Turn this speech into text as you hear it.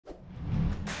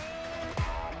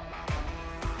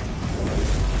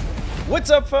What's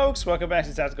up, folks? Welcome back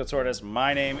to TacticalTortoise.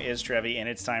 My name is Trevi, and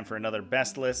it's time for another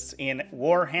best lists in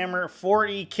Warhammer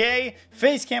 40k.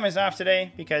 Facecam is off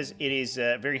today because it is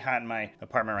very hot in my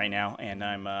apartment right now, and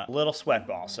I'm a little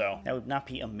sweatball, so that would not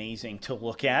be amazing to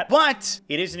look at. But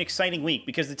it is an exciting week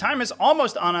because the time is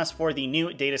almost on us for the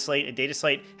new data slate. A data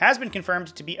slate has been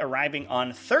confirmed to be arriving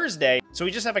on Thursday, so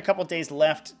we just have a couple days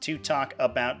left to talk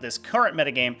about this current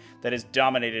metagame that is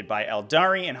dominated by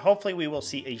Aeldari, and hopefully we will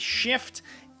see a shift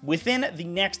within the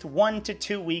next 1 to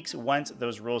 2 weeks once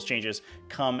those rules changes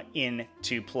come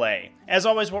into play. As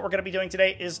always, what we're going to be doing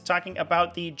today is talking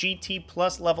about the GT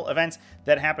Plus level events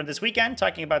that happened this weekend,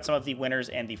 talking about some of the winners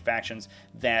and the factions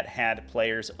that had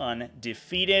players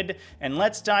undefeated. And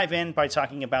let's dive in by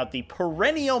talking about the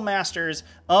perennial masters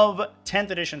of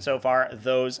 10th edition so far.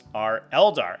 Those are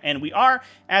Eldar. And we are,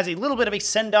 as a little bit of a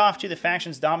send-off to the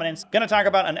faction's dominance, going to talk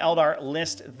about an Eldar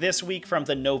list this week from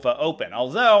the Nova Open.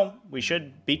 Although, we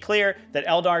should be clear that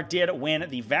Eldar did win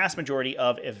the vast majority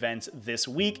of events this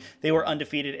week. They were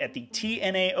undefeated at the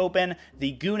TNA Open,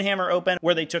 the Goonhammer Open,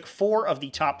 where they took 4 of the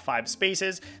top 5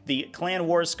 spaces, the Clan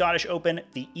Wars Scottish Open,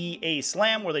 the EA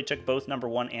Slam, where they took both number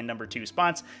 1 and number 2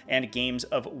 spots, and Games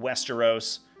of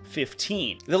Westeros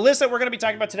 15. The list that we're going to be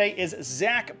talking about today is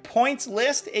Zach Point's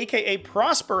list, aka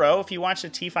Prospero. If you watch the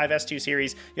T5S2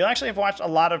 series, you'll actually have watched a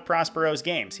lot of Prospero's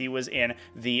games. He was in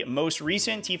the most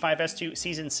recent T5S2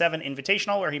 Season 7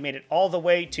 Invitational, where he made it all the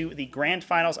way to the Grand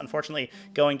Finals, unfortunately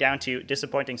going down to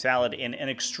Disappointing Salad in an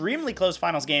extremely close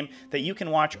Finals game that you can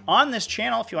watch on this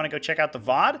channel if you want to go check out the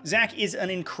VOD. Zach is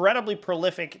an incredibly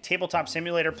prolific tabletop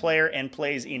simulator player and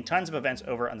plays in tons of events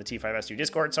over on the T5S2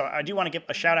 Discord, so I do want to give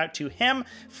a shout out to him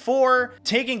for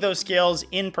taking those skills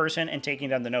in person and taking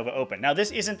down the Nova Open. Now,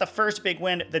 this isn't the first big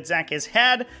win that Zach has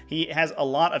had. He has a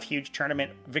lot of huge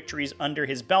tournament victories under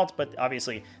his belt, but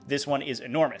obviously this one is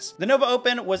enormous. The Nova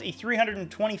Open was a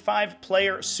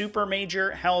 325-player super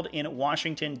major held in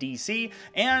Washington, D.C.,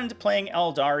 and playing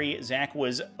Aeldari, Zach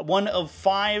was one of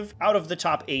 5 out of the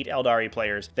top 8 Aeldari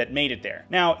players that made it there.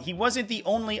 Now, he wasn't the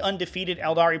only undefeated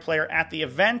Aeldari player at the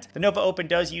event. The Nova Open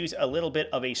does use a little bit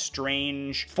of a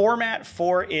strange format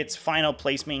for its final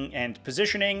placement and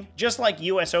positioning. Just like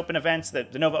US Open events, the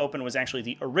Nova Open was actually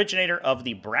the originator of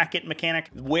the bracket mechanic,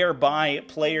 whereby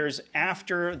players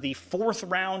after the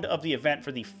 4th round of the event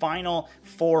for the final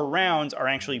 4 rounds are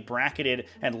actually bracketed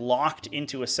and locked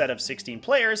into a set of 16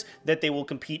 players that they will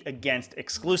compete against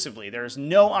exclusively. There is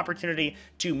no opportunity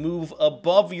to move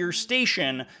above your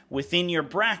station within your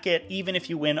bracket, even if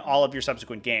you win all of your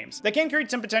subsequent games. That can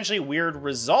create some potentially weird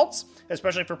results,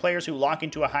 especially for players who lock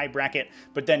into a high bracket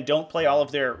but then don't play all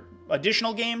of their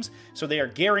additional games, so they are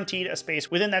guaranteed a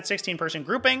space within that 16-person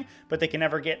grouping, but they can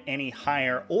never get any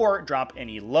higher or drop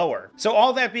any lower. So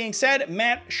all that being said,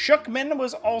 Matt Schuckman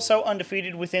was also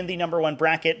undefeated within the number 1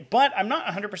 bracket, but I'm not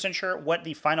 100% sure what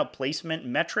the final placement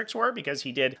metrics were because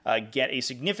he did get a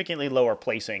significantly lower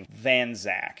placing than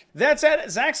Zach. That said,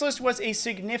 Zach's list was a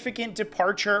significant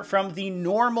departure from the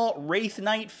normal Wraith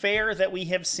Knight fare that we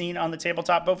have seen on the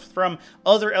tabletop, both from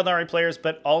other Aeldari players,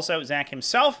 but also Zach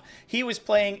himself. He was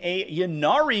playing a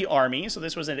Ynnari army, so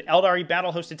this was an Aeldari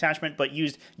battle host detachment, but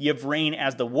used Yvraine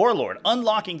as the warlord,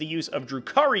 unlocking the use of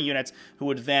Drukhari units, who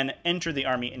would then enter the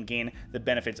army and gain the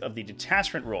benefits of the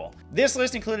detachment rule. This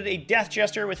list included a Death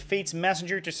Jester with Fate's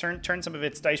Messenger to turn some of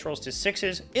its dice rolls to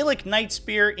 6s, Illic Night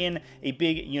Spear in a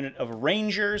big unit of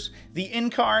Rangers, the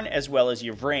Incarn, as well as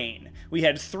Yvraine. We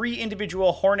had 3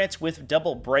 individual Hornets with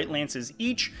double Bright Lances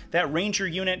each. That Ranger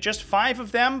unit, just 5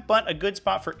 of them, but a good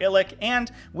spot for Illic,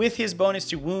 and with his bonus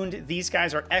to wound, these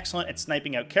guys are excellent at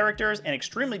sniping out characters and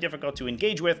extremely difficult to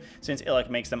engage with since Illic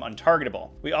makes them untargetable.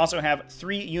 We also have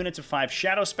 3 units of 5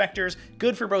 Shadow Spectres,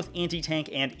 good for both anti-tank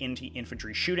and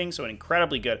anti-infantry shooting, so an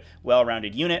incredibly good,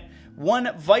 well-rounded unit.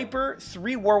 1 Viper,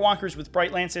 3 Warwalkers with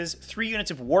Bright Lances, 3 units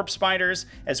of Warp Spiders,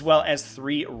 as well as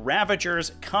 3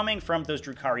 Ravagers coming from those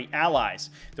Drukhari allies.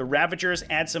 The Ravagers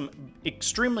add some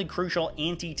extremely crucial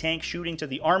anti-tank shooting to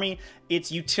the army.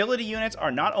 Its utility units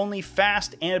are not only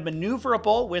fast and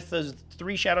maneuverable with those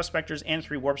 3 Shadow Spectres and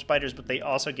 3 Warp Spiders, but they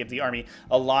also give the army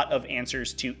a lot of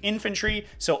answers to infantry,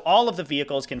 so all of the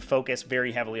vehicles can focus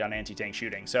very heavily on anti-tank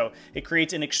shooting. So it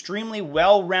creates an extremely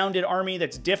well-rounded army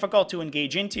that's difficult to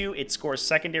engage into. It scores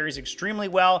secondaries extremely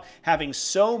well, having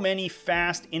so many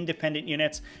fast, independent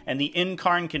units, and the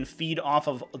Incarn can feed off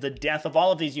of the death of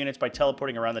all of these units by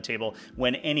teleporting around the table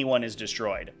when anyone is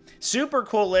destroyed. Super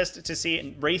cool list to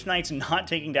see Wraith Knights not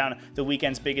taking down the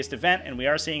weekend's biggest event, and we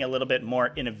are seeing a little bit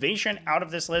more innovation out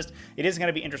of this list. It is going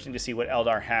to be interesting to see what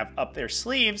Eldar have up their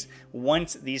sleeves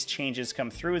once these changes come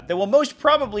through that will most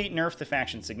probably nerf the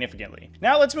faction significantly.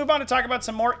 Now let's move on to talk about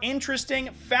some more interesting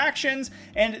factions,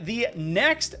 and the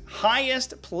next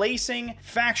highest placing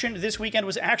faction this weekend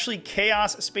was actually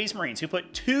Chaos Space Marines, who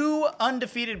put 2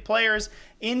 undefeated players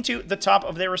into the top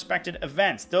of their respected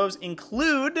events. Those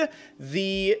include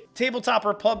the Tabletop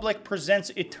Republic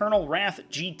Presents Eternal Wrath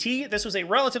GT. This was a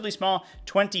relatively small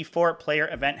 24-player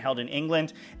event held in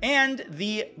England, and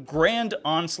the Grand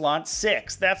Onslaught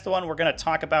 6. That's the one we're going to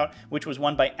talk about, which was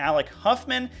won by Alec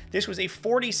Huffman. This was a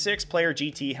 46-player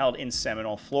GT held in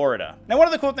Seminole, Florida. Now, one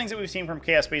of the cool things that we've seen from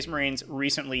Chaos Space Marines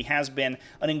recently has been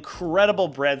an incredible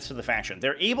breadth to the faction.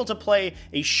 They're able to play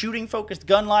a shooting-focused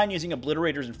gun line using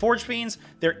Obliterators and Forge Fiends.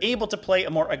 They're able to play a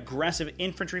more aggressive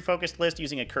infantry-focused list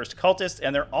using Accursed Cultists,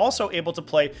 and they're also able to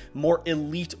play more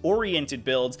elite-oriented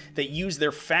builds that use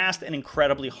their fast and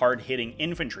incredibly hard-hitting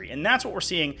infantry. And that's what we're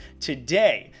seeing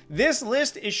today. This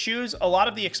list eschews a lot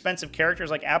of the expensive characters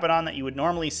like Abaddon that you would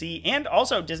normally see, and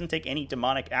also doesn't take any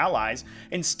demonic allies,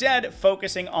 instead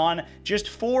focusing on just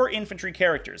 4 infantry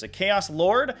characters: a Chaos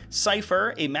Lord,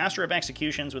 Cypher, a Master of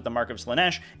Executions with the Mark of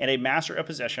Slaanesh, and a Master of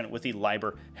Possession with the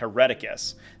Liber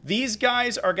Hereticus. These guys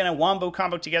are going to wombo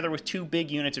combo together with 2 big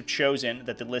units of Chosen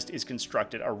that the list is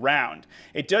constructed around.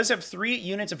 It does have 3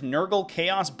 units of Nurgle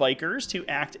Chaos Bikers to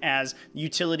act as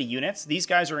utility units. These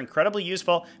guys are incredibly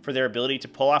useful for their ability to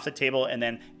pull off the table and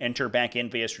then enter back in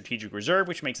via strategic reserve,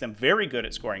 which makes them very good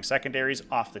at scoring secondaries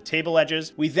off the table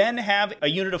edges. We then have a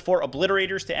unit of 4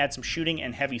 Obliterators to add some shooting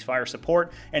and heavy fire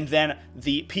support, and then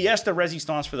the pièce de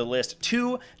résistance for the list,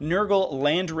 2 Nurgle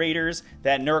Land Raiders,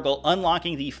 that Nurgle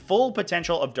unlocking the full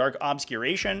potential of Dark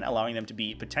Obscuration, allowing them to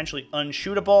be potentially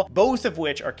unshootable, both of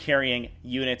which are carrying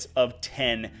units of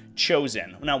 10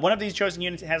 Chosen. Now, one of these Chosen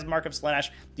units has Mark of Slaanesh,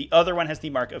 the other one has the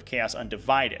Mark of Chaos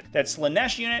Undivided. That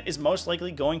Slaanesh unit is most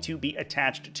likely going to be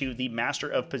attached to the Master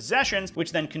of Possessions,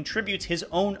 which then contributes his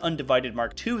own Undivided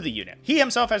mark to the unit. He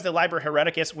himself has the Liber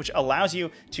Hereticus, which allows you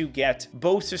to get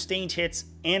both sustained hits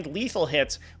and lethal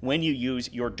hits when you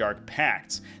use your Dark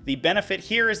Pacts. The benefit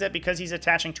here is that because he's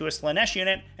attaching to a Slaanesh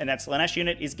unit, and that Slaanesh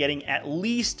unit is getting at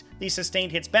least the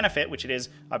sustained hits benefit, which it is,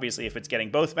 obviously, if it's getting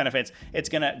both benefits, it's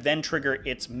going to then trigger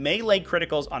its melee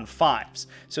criticals on 5s.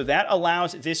 So that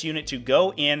allows this unit to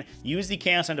go in, use the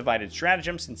Chaos Undivided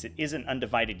stratagem, since it is an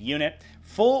undivided unit,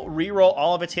 full reroll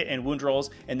all of its hit and wound rolls,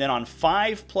 and then on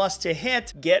 5+ to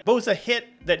hit, get both a hit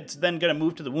that's then going to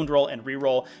move to the wound roll and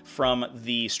reroll from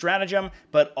the stratagem,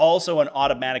 but also an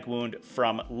automatic wound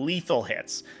from lethal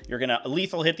hits. You're going to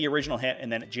lethal hit the original hit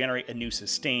and then generate a new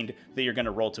sustained that you're going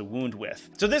to roll to wound with.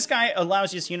 So this guy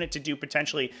allows this unit to do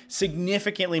potentially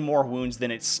significantly more wounds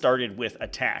than it started with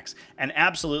attacks. An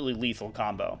absolutely lethal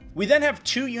combo. We then have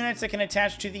 2 units that can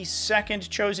attach to the second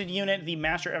Chosen unit, the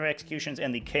Master of Executions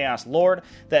and the Chaos Lord.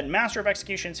 That Master of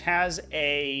Executions has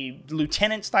a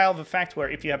lieutenant style of effect where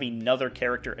if you have another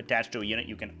character attached to a unit,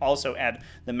 you can also add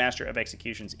the Master of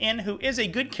Executions in, who is a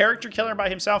good character killer by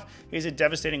himself. He has a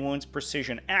Devastating Wounds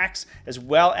Precision Axe, as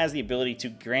well as the ability to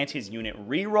grant his unit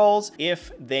rerolls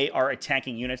if they are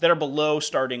attacking units that are below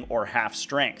starting or half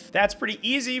strength. That's pretty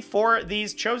easy for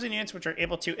these Chosen units, which are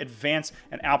able to advance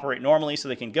and operate normally, so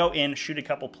they can go in, shoot a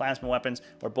couple plasma weapons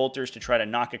or bolters to try to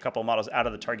knock a couple models out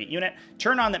of the target unit,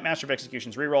 turn on that Master of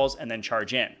Executions rerolls, and then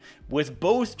charge in. With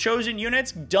both Chosen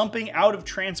units dumping out of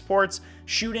transports,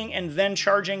 shooting, and then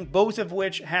charging, both of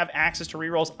which have access to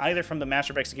rerolls either from the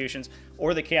Master of Executions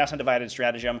or the Chaos Undivided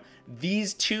stratagem,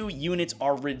 these 2 units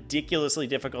are ridiculously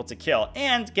difficult to kill,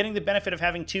 and getting the benefit of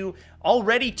having 2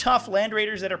 already tough Land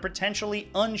Raiders that are potentially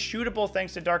unshootable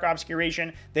thanks to Dark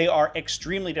Obscuration, they are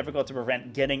extremely difficult to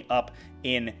prevent getting up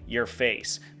in your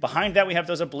face. Behind that, we have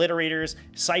those Obliterators,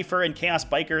 Cypher, and Chaos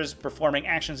Bikers performing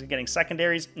actions and getting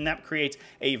secondaries, and that creates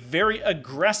a very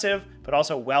aggressive but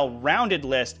also well-rounded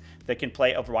list that can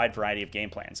play a wide variety of game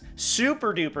plans.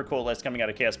 Super duper cool list coming out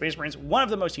of Chaos Space Marines, one of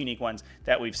the most unique ones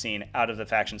that we've seen out of the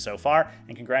faction so far,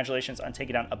 and congratulations on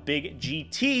taking down a big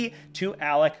GT to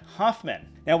Alec Huffman.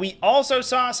 Now, we also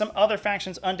saw some other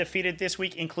factions undefeated this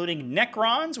week, including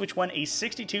Necrons, which won a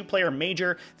 62-player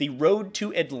major, the Road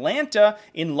to Atlanta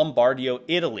in Lombardio,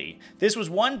 Italy. This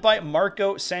was won by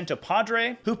Marco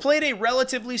Santopadre, who played a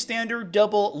relatively standard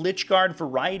double Lichguard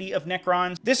variety of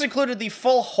Necrons. This included the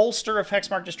full holster of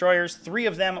Hexmark Destroyers, 3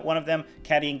 of them, one of them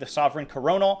caddying the Sovereign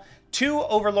Coronal, 2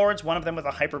 Overlords, one of them with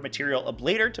a Hypermaterial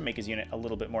Ablator to make his unit a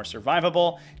little bit more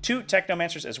survivable, 2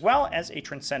 Technomancers, as well as a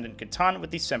Transcendent Catan with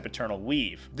the Sempiternal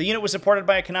Weave. The unit was supported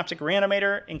by a Canoptic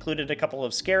Reanimator, included a couple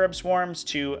of Scarab Swarms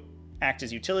to act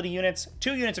as utility units,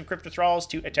 2 units of Crypto Thralls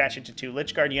to attach into 2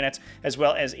 Lich Guard units, as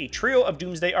well as a trio of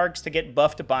Doomsday Arcs to get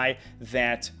buffed by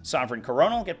that Sovereign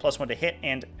Coronal, get +1 to hit,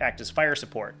 and act as fire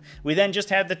support. We then just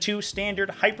had the 2 standard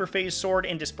Hyperphase Sword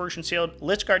and Dispersion Shield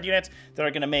Lich Guard units that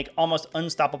are going to make almost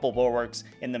unstoppable bulwarks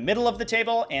in the middle of the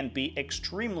table and be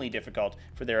extremely difficult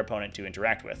for their opponent to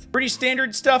interact with. Pretty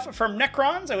standard stuff from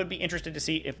Necrons. I would be interested to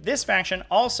see if this faction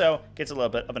also gets a little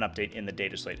bit of an update in the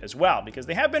data slate as well, because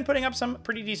they have been putting up some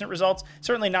pretty decent results.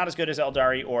 Certainly not as good as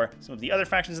Aeldari or some of the other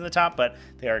factions in the top, but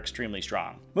they are extremely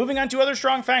strong. Moving on to other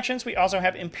strong factions, we also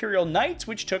have Imperial Knights,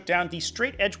 which took down the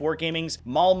Straight Edge Wargaming's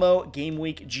Malmo Game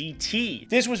Week GT.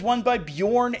 This was won by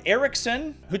Bjorn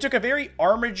Eriksson, who took a very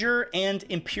Armiger and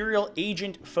Imperial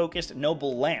Agent-focused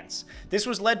Noble Lance. This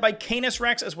was led by Canis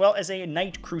Rex, as well as a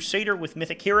Knight Crusader with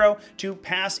Mythic Hero to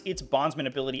pass its Bondsman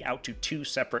ability out to 2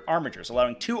 separate Armigers,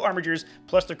 allowing 2 Armigers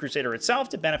plus the Crusader itself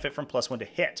to benefit from +1 to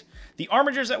hit. The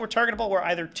Armigers that were targetable were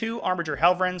either 2 Armiger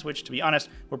Helvrens, which, to be honest,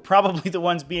 were probably the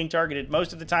ones being targeted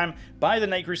most of the time by the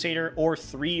Knight Crusader, or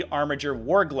 3 Armiger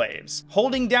Warglaives.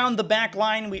 Holding down the back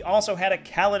line, we also had a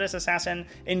Calidus Assassin,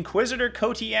 Inquisitor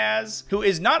Kotiaz, who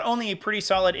is not only a pretty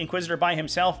solid Inquisitor by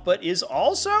himself, but is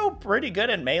also pretty good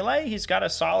at melee. He's got a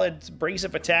solid brace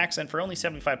of attacks, and for only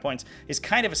 75 points is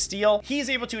kind of a steal. He's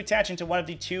able to attach into one of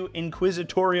the 2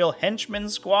 Inquisitorial Henchmen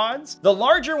squads. The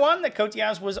larger one that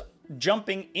Kotiaz was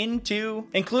jumping into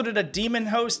included a Demon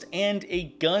Host and a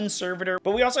Gun Servitor,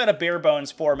 but we also had a bare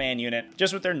bones 4-man unit,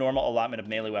 just with their normal allotment of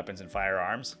melee weapons and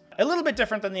firearms. A little bit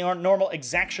different than the normal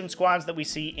exaction squads that we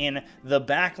see in the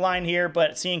back line here,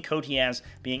 but seeing Kotiaz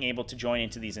being able to join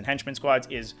into these henchman squads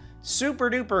is super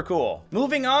duper cool.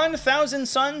 Moving on, Thousand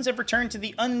Suns have returned to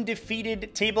the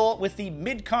undefeated table with the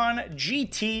Midcon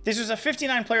GT. This was a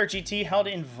 59-player GT held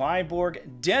in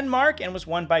Viborg, Denmark, and was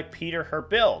won by Peter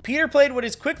Herbill. Peter played what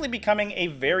is quickly becoming a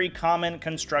very common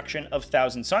construction of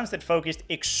Thousand Suns that focused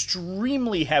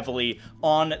extremely heavily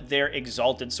on their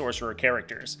Exalted Sorcerer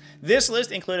characters. This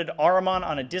list included Ahriman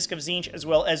on a Disc of Tzeentch, as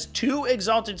well as 2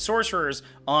 Exalted Sorcerers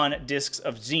on Discs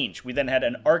of Tzeentch. We then had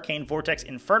an Arcane Vortex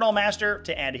Infernal Master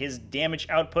to add his damage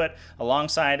output,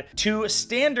 alongside 2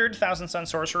 standard Thousand Sun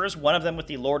Sorcerers, one of them with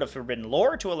the Lord of Forbidden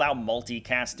Lore to allow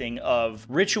multi-casting of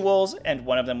rituals, and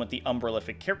one of them with the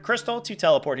Umbralific Crystal to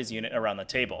teleport his unit around the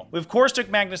table. We of course took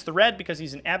Magnus the Red because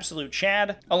he's an absolute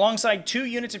Chad, alongside 2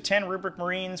 units of 10 Rubric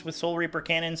Marines with Soul Reaper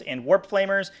Cannons and Warp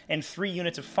Flamers, and 3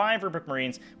 units of 5 Rubric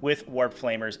Marines with Warp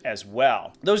Flamers as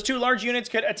well. Those 2 large units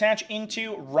could attach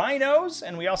into Rhinos,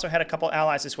 and we also had a couple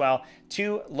allies as well,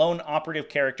 2 lone operative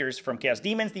characters from Chaos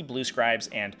Demons, the Blue Scribes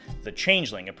and the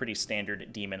Changeling, a pretty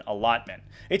standard demon allotment.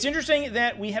 It's interesting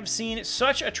that we have seen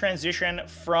such a transition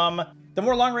from the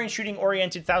more long-range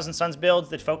shooting-oriented Thousand Suns builds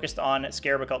that focused on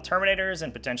Scarab Occult Terminators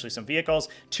and potentially some vehicles,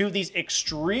 to these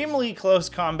extremely close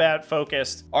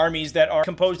combat-focused armies that are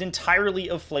composed entirely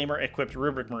of Flamer-equipped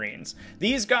Rubric Marines.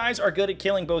 These guys are good at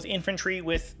killing both infantry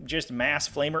with just mass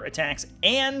Flamer attacks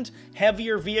and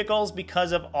heavier vehicles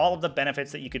because of all of the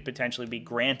benefits that you could potentially be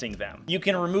granting them. You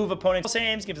can remove opponents'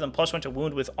 saves, give them +1 to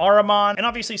wound with Ahriman, and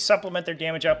obviously supplement their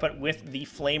damage output with the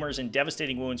Flamers and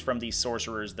devastating wounds from these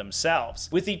sorcerers themselves.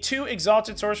 With the 2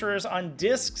 Exalted Sorcerers on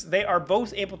discs, they are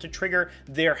both able to trigger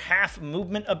their half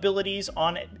movement abilities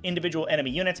on individual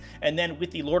enemy units, and then with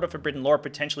the Lord of Forbidden Lore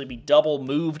potentially be double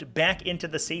moved back into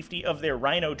the safety of their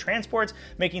Rhino transports,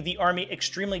 making the army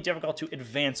extremely difficult to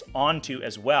advance onto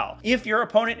as well. If your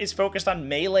opponent is focused on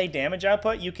melee damage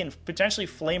output, you can potentially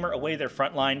Flamer away their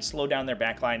front line, slow down their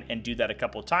back line, and do that a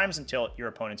couple of times until your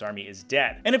opponent's army is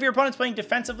dead. And if your opponent's playing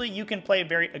defensively, you can play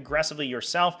very aggressively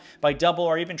yourself by double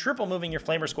or even triple moving your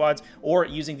Flamer squads, or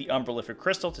using the Umbralific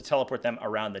Crystal to teleport them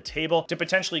around the table to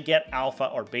potentially get alpha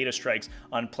or beta strikes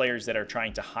on players that are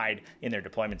trying to hide in their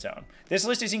deployment zone. This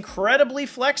list is incredibly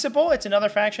flexible. It's another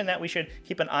faction that we should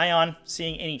keep an eye on,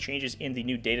 seeing any changes in the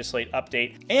new data slate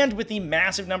update. And with the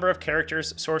massive number of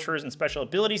characters, sorcerers, and special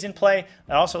abilities in play,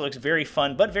 it also looks very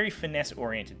fun, but very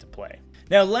finesse-oriented to play.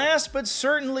 Now, last but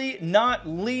certainly not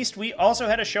least, we also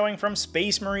had a showing from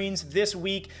Space Marines this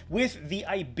week with the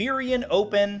Iberian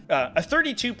Open, a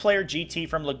 32-player GT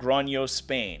from Logroño,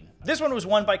 Spain. This one was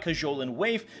won by Cajolan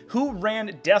Waif, who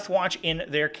ran Deathwatch in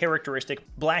their characteristic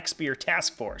Black Spear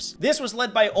task force. This was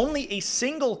led by only a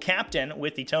single captain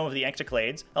with the Tome of the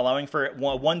Exoclades, allowing for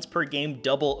once per game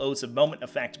double Oaths of Moment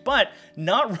effect, but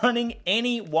not running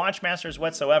any Watchmasters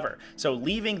whatsoever, so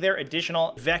leaving their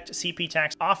additional Vect CP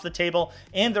tax off the table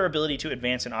and their ability to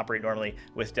advance and operate normally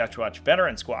with Deathwatch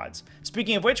veteran squads.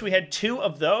 Speaking of which, we had 2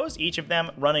 of those, each of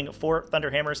them running 4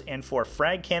 Thunderhammers and 4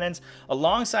 Frag Cannons,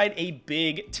 alongside a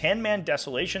big 10 10-man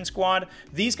Desolation Squad.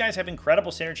 These guys have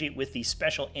incredible synergy with the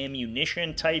special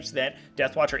ammunition types that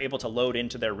Deathwatch are able to load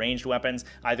into their ranged weapons,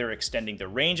 either extending the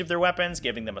range of their weapons,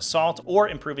 giving them assault, or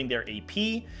improving their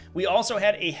AP. We also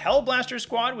had a Hellblaster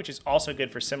squad, which is also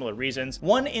good for similar reasons.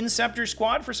 One Inceptor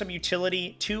squad for some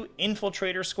utility, 2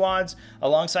 Infiltrator squads,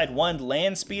 alongside 1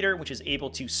 Land Speeder, which is able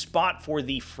to spot for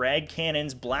the frag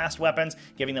cannons, blast weapons,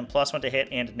 giving them +1 to hit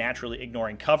and naturally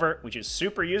ignoring cover, which is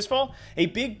super useful. A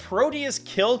big Proteus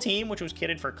kill team, which was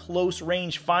kitted for close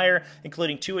range fire,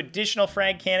 including 2 additional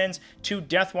frag cannons, 2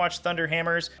 Deathwatch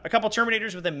Thunderhammers, a couple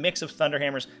Terminators with a mix of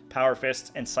Thunderhammers, Power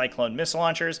Fists, and Cyclone missile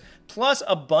launchers, plus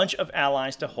a bunch of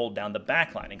allies to hold down the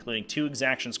backline, including 2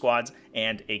 Exaction squads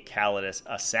and a Calidus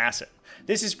Assassin.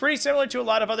 This is pretty similar to a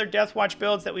lot of other Deathwatch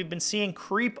builds that we've been seeing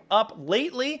creep up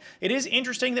lately. It is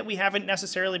interesting that we haven't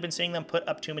necessarily been seeing them put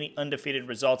up too many undefeated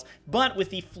results, but with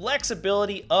the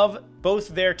flexibility of both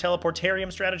their Teleportarium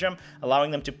stratagem,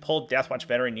 allowing them to pull Deathwatch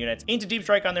veteran units into deep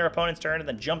strike on their opponent's turn and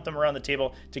then jump them around the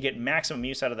table to get maximum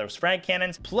use out of those frag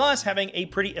cannons, plus having a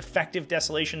pretty effective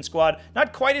Desolation squad,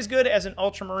 not quite as good as an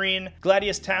Ultramarine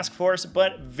Gladius Task Force,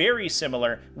 but very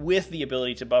similar with the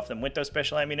ability to buff them with those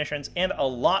special ammunitions and a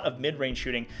lot of mid-range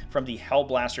shooting from the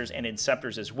Hellblasters and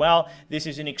Inceptors as well. This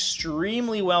is an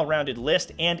extremely well-rounded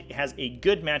list and it has a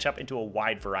good matchup into a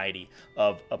wide variety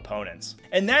of opponents.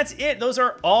 And that's it. Those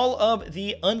are all of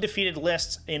the undefeated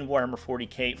lists in Warhammer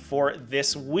 40k for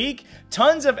this week.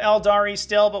 Tons of Aeldari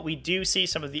still, but we do see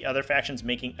some of the other factions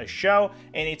making a show,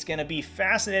 and it's going to be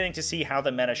fascinating to see how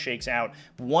the meta shakes out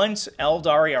once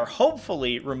Aeldari are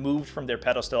hopefully removed from their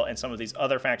pedestal and some of these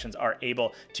other factions are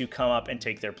able to come up and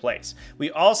take their place. We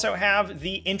also have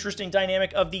the interesting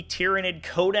dynamic of the Tyrannid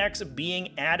Codex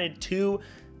being added to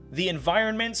the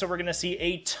environment, so we're going to see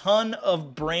a ton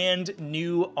of brand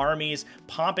new armies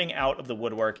popping out of the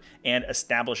woodwork and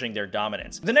establishing their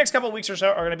dominance. The next couple of weeks or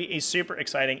so are going to be a super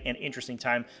exciting and interesting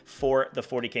time for the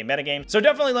 40k metagame. So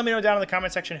definitely let me know down in the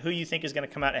comment section who you think is going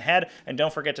to come out ahead, and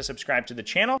don't forget to subscribe to the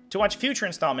channel to watch future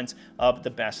installments of the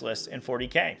best lists in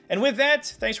 40k. And with that,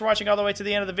 thanks for watching all the way to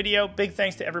the end of the video. Big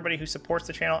thanks to everybody who supports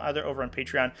the channel, either over on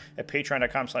Patreon at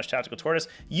patreon.com/TacticalTortoise,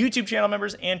 YouTube channel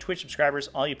members, and Twitch subscribers.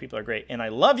 All you people are great, and I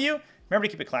love you. Remember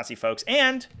to keep it classy, folks,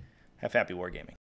 and have happy wargaming.